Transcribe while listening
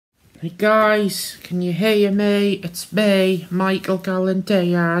Hey guys, can you hear me? It's me, Michael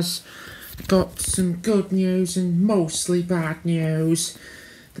Gallen-Diaz. Got some good news and mostly bad news.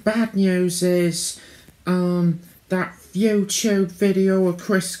 The bad news is, that YouTube video of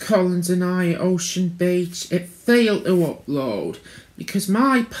Chris Collins and I at Ocean Beach, it failed to upload because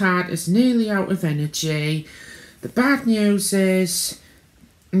my pad is nearly out of energy. The bad news is,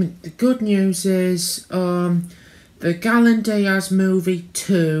 the good news is, the Gallen-Diaz movie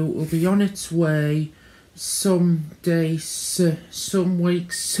 2 will be on its way some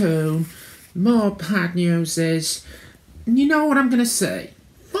week soon. More bad news is, you know what I'm going to say?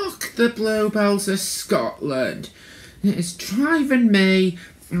 Fuck the Bluebells of Scotland. It is driving me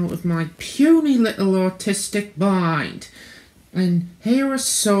out of my puny little autistic mind. And here are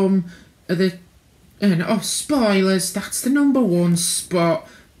some of the, spoilers, that's the #1 spot.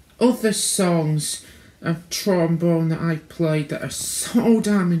 Other songs of trombone that I played that are so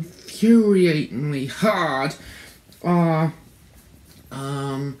damn infuriatingly hard are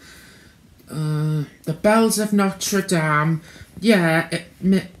The Bells of Notre Dame. Yeah, it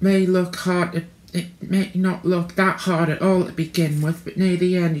may look hard, it may not look that hard at all to begin with, but near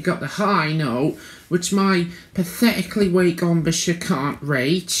the end you got the high note, which my pathetically weak embouchure can't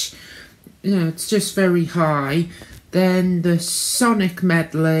reach. Yeah, it's just very high. Then the Sonic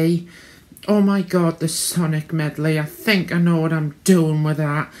medley. Oh my god, the Sonic medley. I think I know what I'm doing with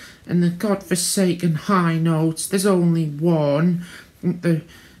that. And the godforsaken high notes, there's only one. The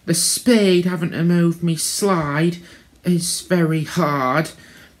speed having to move me slide is very hard.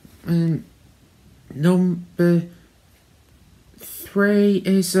 And number 3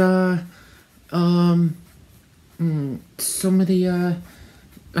 is some of the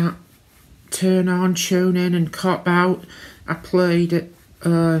Turn On, Tune In and Cop Out. I played it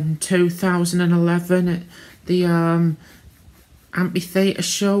 2011 at the amphitheatre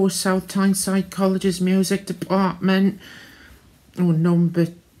show with South Tyneside College's music department. Oh, number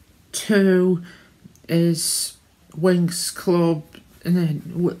 2 is Winx Club, and then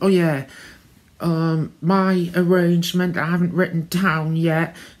my arrangement I haven't written down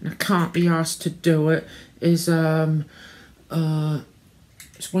yet, and I can't be asked to do it. Is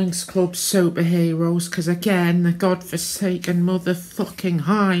it's Winx Club Superheroes, because again, the godforsaken motherfucking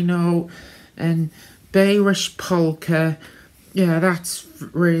high note, and Bayerish Polka. Yeah, that's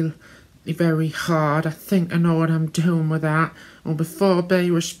really very hard. I think I know what I'm doing with that. Or before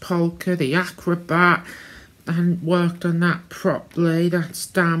Bayerish Polka, the Acrobat. I hadn't worked on that properly. That's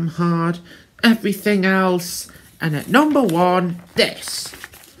damn hard. Everything else. And at #1, this.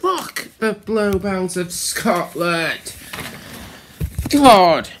 Fuck the Bluebells of Scotland.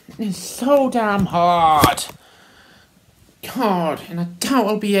 God, it's so damn hard. God, and I doubt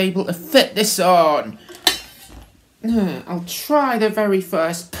I'll be able to fit this on. I'll try the very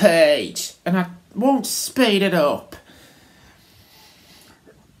first page, and I won't speed it up.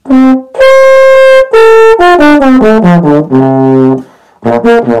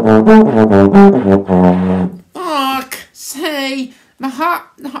 Fuck! See,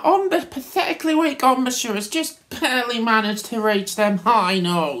 the pathetically weak embouchure has just barely managed to reach them high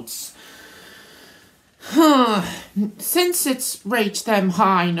notes. Since it's reached them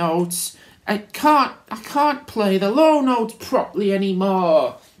high notes, I can't play the low notes properly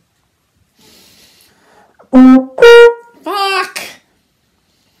anymore. Fuck!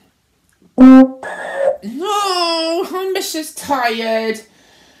 No, embouchure's tired.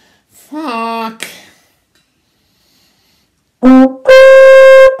 Fuck.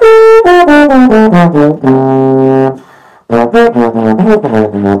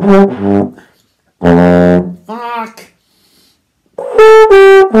 Fuck.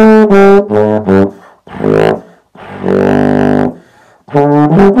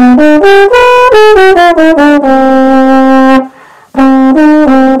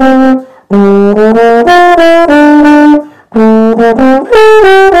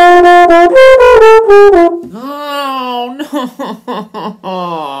 Oh no!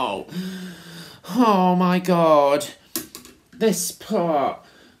 Oh my god. This part.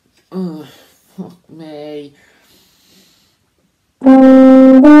 Oh, fuck me.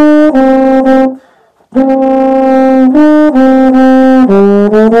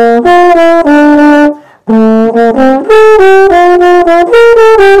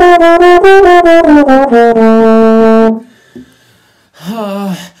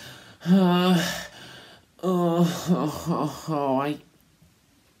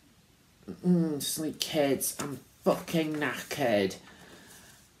 Sleep, kids. I'm fucking knackered.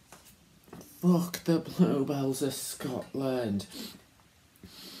 Fuck the Bluebells of Scotland.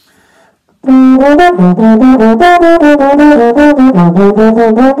 Fuck.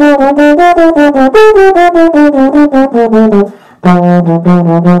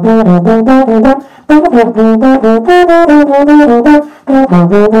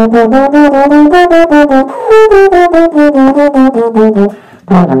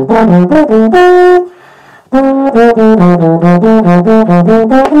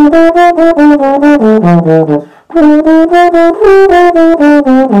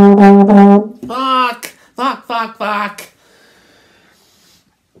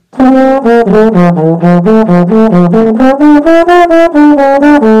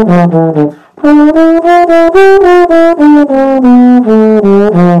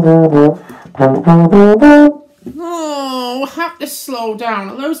 Oh, I have to slow down.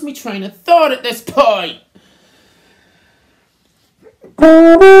 I lose my train of thought at this point.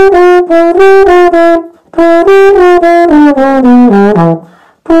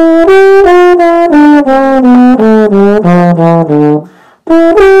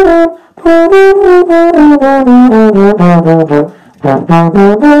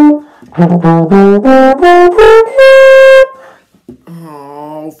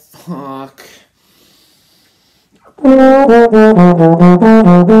 Oh, fuck.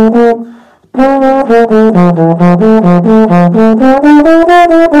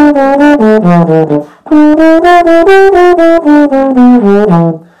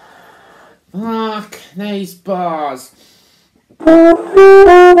 Fuck, these bars.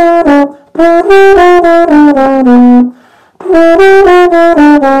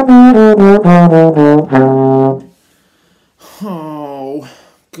 Oh,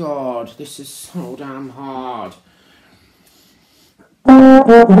 God, this is so damn hard.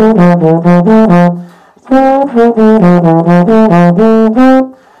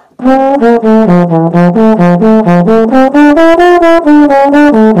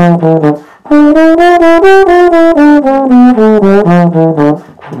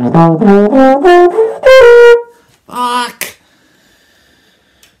 Fuck.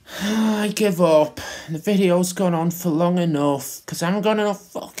 I give up. The video's gone on for long enough because I haven't got enough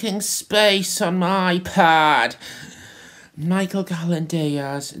fucking space on my iPad. Michael Gallen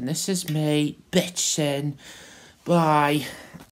Diaz, and this is me bitching. Bye.